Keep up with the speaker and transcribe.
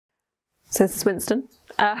So this is Winston.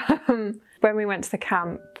 When we went to the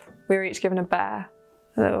camp, we were each given a bear,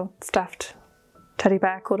 a little stuffed teddy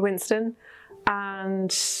bear called Winston.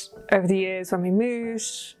 And over the years when we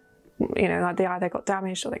moved, you know, like they either got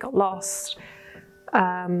damaged or they got lost.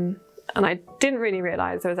 And I didn't really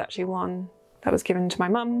realise there was actually one that was given to my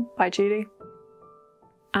mum by Julie.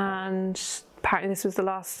 And apparently this was the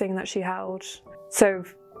last thing that she held. So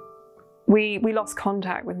we lost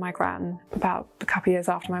contact with my gran about a couple of years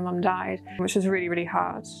after my mum died, which was really, really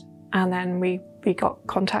hard. And then we got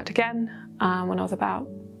contact again when I was about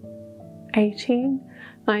 18,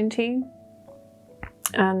 19.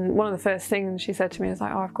 And one of the first things she said to me was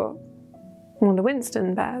like, oh, I've got one of the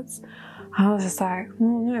Winston bears. And I was just like,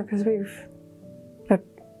 oh no, because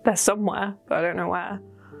they're somewhere, but I don't know where.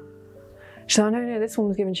 She's like, no, this one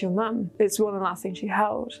was given to your mum. It's one of the last things she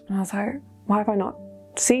held. And I was like, why have I not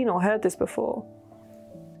seen or heard this before?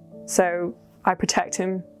 So I protect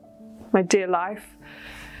him, my dear life.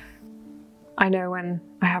 I know when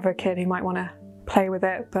I have a kid, he might want to play with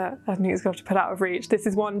it, but I think he's got to put out of reach. This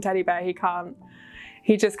is one teddy bear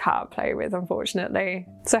he just can't play with, unfortunately.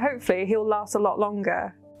 So hopefully he'll last a lot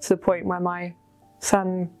longer, to the point where my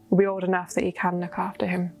son will be old enough that he can look after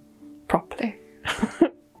him properly.